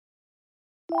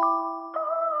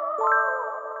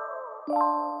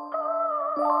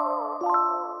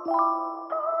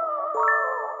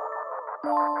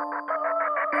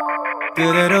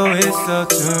그대로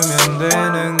있어주면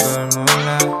되는 걸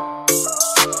몰라.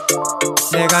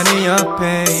 내가 네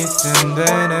옆에 있으면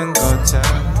되는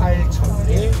거잖아.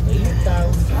 8,000에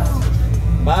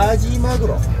 8,000.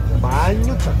 마지막으로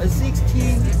 16,000,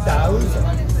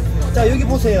 16,000. 자, 여기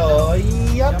보세요.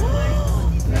 이야.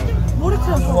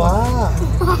 머리카락. 와.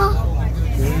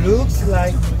 Looks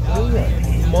like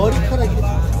머리카락이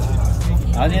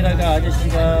됐습니다. 안에다가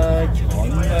아저씨가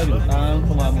견과류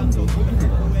땅콩 아몬드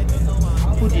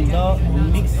푸딩더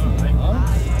믹스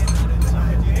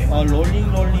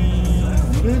롤링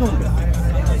동글동글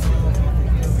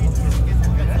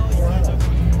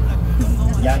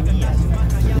양이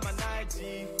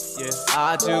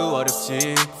아주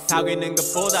어렵지. 사귀는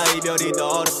것보다 이별이 더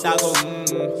어렵다고.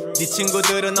 네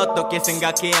친구들은 어떻게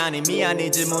생각해? 아니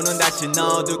미안해 질문은 다시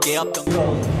넣어두게 없던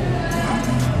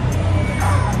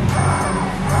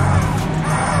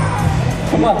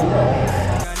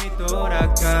시간이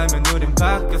돌아가면 우린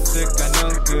바뀌었을까.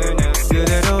 넌 그냥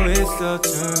그대로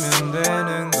있어주면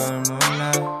되는 걸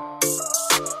몰라.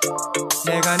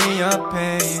 내가 네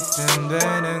옆에 있으면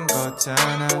되는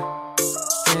거잖아.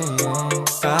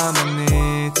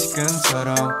 까맣니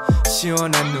지금처럼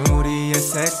시원한 우리의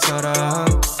색처럼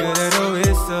그대로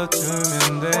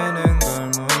있어주면 되는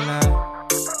걸 몰라.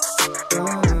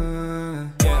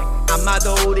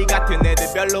 아마도 우리 같은 애들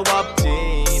별로 없지.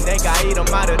 내가 이런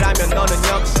말을 하면 너는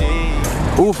역시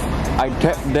Oof, I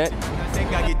tapped that.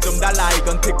 생각이 좀 달라.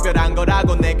 이건 특별한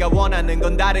거라고. 내가 원하는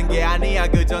건 다른 게 아니야.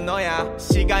 그저 너야.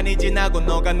 시간이 지나고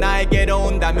너가 나에게로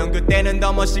온다면 그때는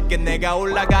더 멋있게 내가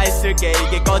올라가 있을게.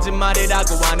 이게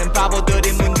거짓말이라고 하는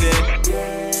바보들이 문제.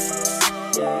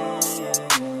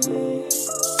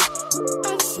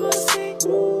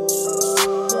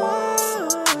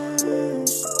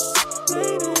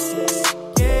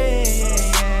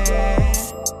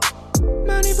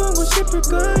 많이 보고 싶을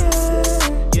거야.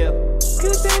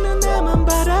 그때는 나만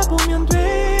바라보면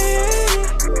돼.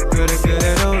 그래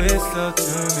그대로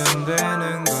있어주면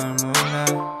되는 걸 몰라.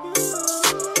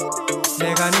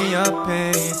 내가 네 옆에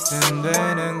있으면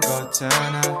되는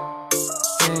거잖아.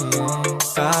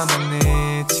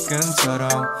 까맣니 지금처럼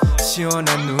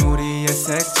시원한 우리의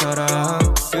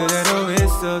색처럼 그대로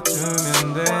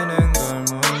있어주면 되는 걸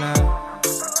몰라.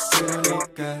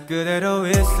 그러니까 그대로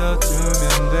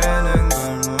있어주면 되는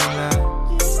걸 몰라.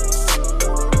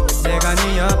 내가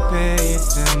네 옆에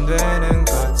있으면 되는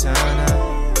거잖아.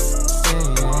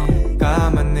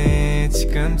 까맣니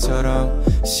지금처럼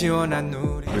시원한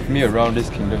우리. With me around this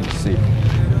kingdom is safe.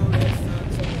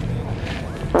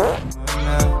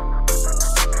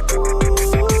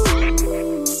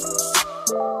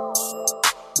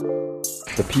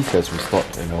 The peace has restored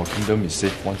and our kingdom is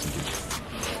safe once again.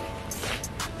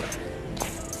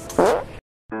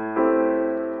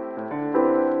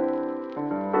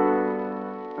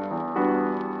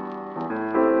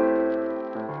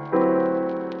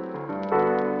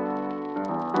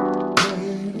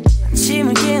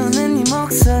 아침을 깨우는 네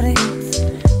목소리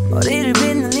머리를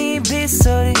빗는 네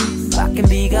빗소리 밖엔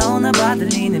비가 오나 봐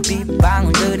들리는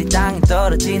빗방울들이 땅에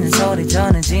떨어지는 소리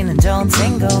전해지는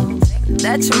전생고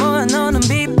대체 뭐야 너는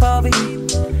비법이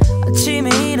아침에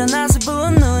일어나서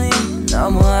부은 눈이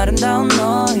너무 아름다운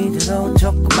너희들로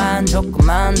조금만 더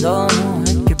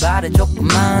누웠길 바래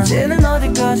조금만 이제는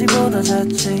어디까지 보다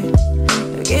잤지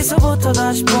여기서부터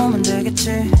다시 보면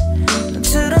되겠지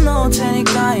틀어놓을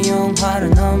테니까 이 영화를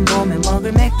넌 봄에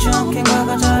먹을 맥주 캔과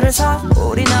과자를 사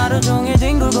우린 하루 종일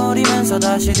뒹굴거리면서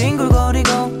다시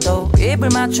뒹굴거리고 또 입을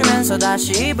맞추면서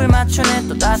다시 입을 맞추네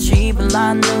또 다시 입을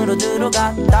안으로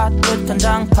들어가 따뜻한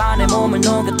장판에 몸을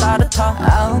녹여 따뜻하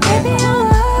Oh baby I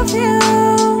love you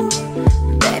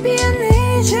Baby I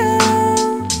need you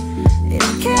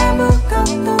이렇게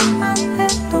아무것도 안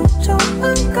해도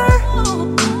좋은 걸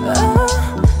Oh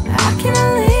I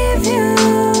can't leave you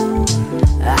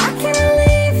I can't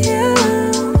leave you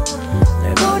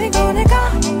널 버리고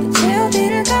내가 대체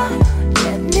어디를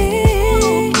가겠니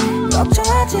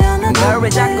걱정하지 않아도 돼 왜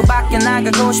자꾸 밖에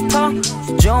나가고 싶어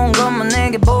좋은 것만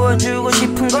내게 보여주고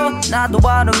싶은 거 나도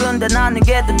알아 근데 난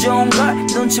이게 더 좋은 걸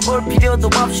눈치 볼 필요도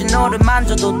없이 너를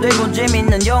만져도 되고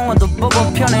재밌는 영화도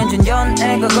보고 편해진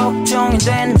연애가 걱정이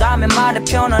된다면 말해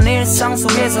편한 일상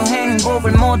속에서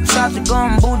행복을 못 찾을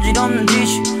건 부질없는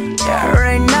짓이 Yeah,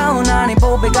 right now 난 이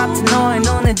보배 같은 너의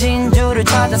눈에 진주를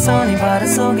찾아서 네 바다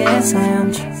속에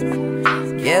헤엄쳐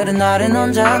게으른 날에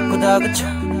넌 자꾸 다그쳐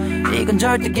이건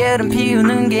절대 게으름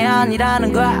피우는 게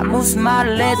아니라는 거야 무슨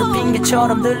말을 해도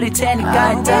핑계처럼 들릴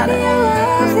테니까 일단은 Baby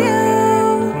I love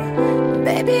you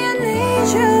Baby I need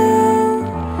need you.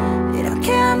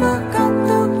 이렇게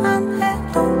아무것도 안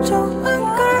해도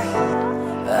좋은걸.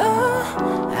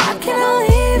 I cannot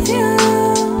leave you.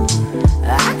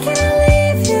 I cannot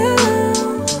leave you.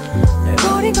 널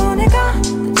버리고 내가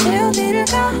대체 어디를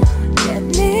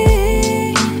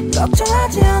가겠니.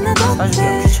 걱정하지 않아도 돼.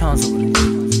 사실 귀찮아서 그래.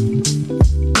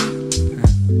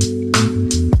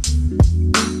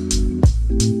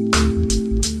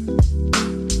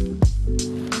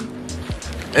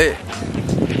 Hey,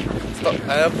 stop.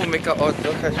 I put makeup on.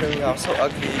 Don't catch me. I'm so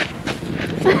ugly.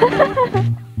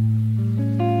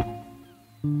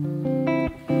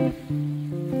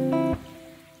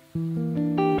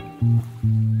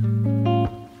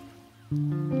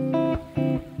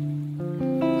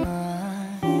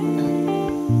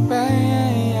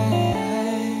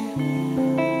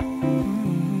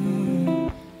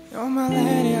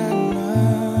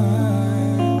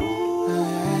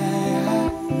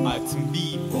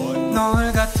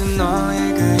 노을 같은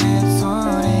너의 그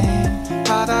입소리,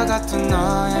 바다 같은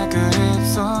너의 그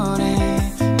입소리,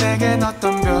 내겐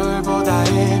어떤 별보다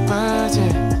이쁘지.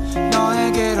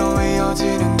 너에게로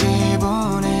이어지는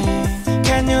기분이.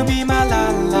 Can you be my la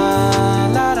la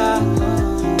la la?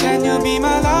 Can you be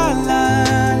my la la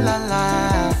la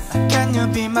la? Can you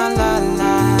be my la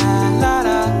la la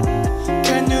la?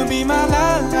 Can you be my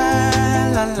la la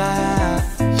la la?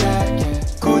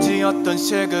 굳이 어떤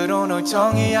식으로 널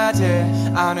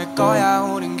정의하지 않을 거야.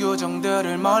 우린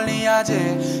규정들을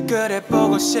멀리하지. 그래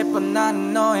보고 싶어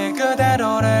나는 너의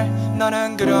그대로를.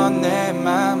 너는 그런 내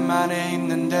맘 안에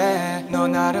있는데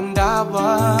넌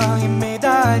아름다워 이미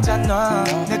다 알잖아.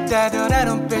 늑대들의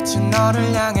눈빛이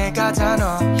너를 향해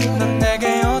가잖아. 넌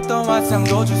내게 어떤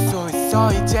환상도 줄 수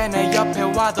있어. 이제 내 옆에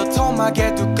와도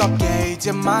토막에 두껍게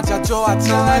이제 맞아줘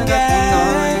아찔하게.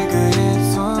 너의 그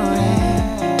입소리,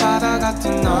 바다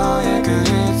같은 너의 그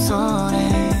입소리,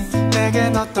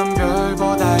 내겐 어떤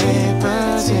별보다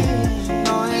이쁘지.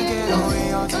 너에게로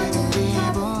이어지는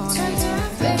기분이.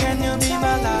 Can you be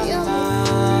my la la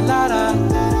la la?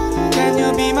 Can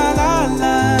you be my la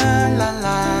la la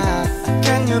la?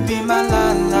 Can you be my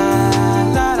la la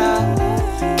la la?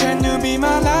 Can you be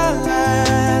my la la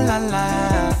la la?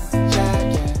 Yeah,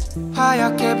 yeah.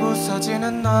 하얗게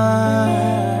부서지는 널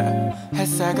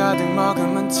햇살 가득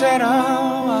머금은 채로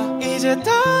이제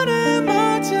더는 못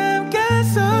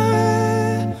참겠어.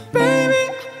 Baby,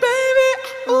 baby,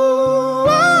 ooh.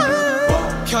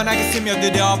 편하게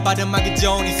스며들어 발음하기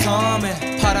좋은 이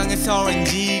섬에. 파랑에서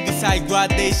오렌지 그 사이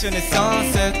그라데이션의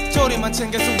선셋. 조리만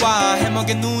챙겨서 와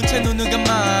해먹에 눈채 눈을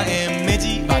감아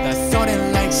이미지 바닷소리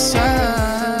like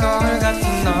shine. 노을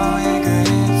같은 너의 그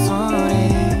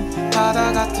입소리,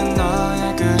 바다 같은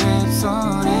너의 그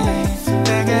입소리,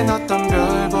 내겐 어떤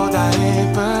별보다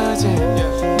이쁘지.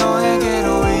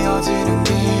 너에게로 이어지는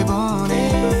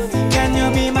기분이. Can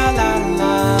you be my la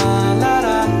la la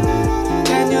la?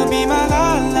 Can you be my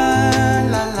la la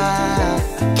la la?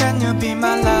 Can you be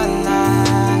my la la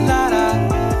la la?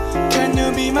 Can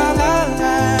you be my la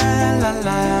la la la?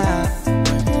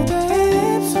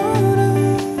 그대의 입술은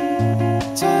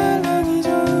찰랑이죠.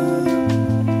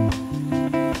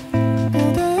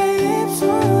 그대의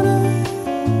입술은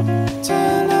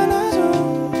찬란하죠.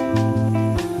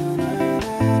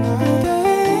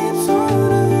 그대의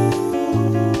입술은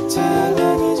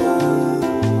찰랑이죠.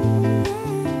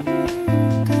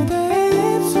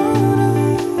 그대의 입술은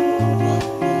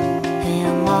이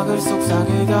음악을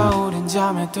속삭이다 우린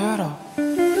잠에 들어.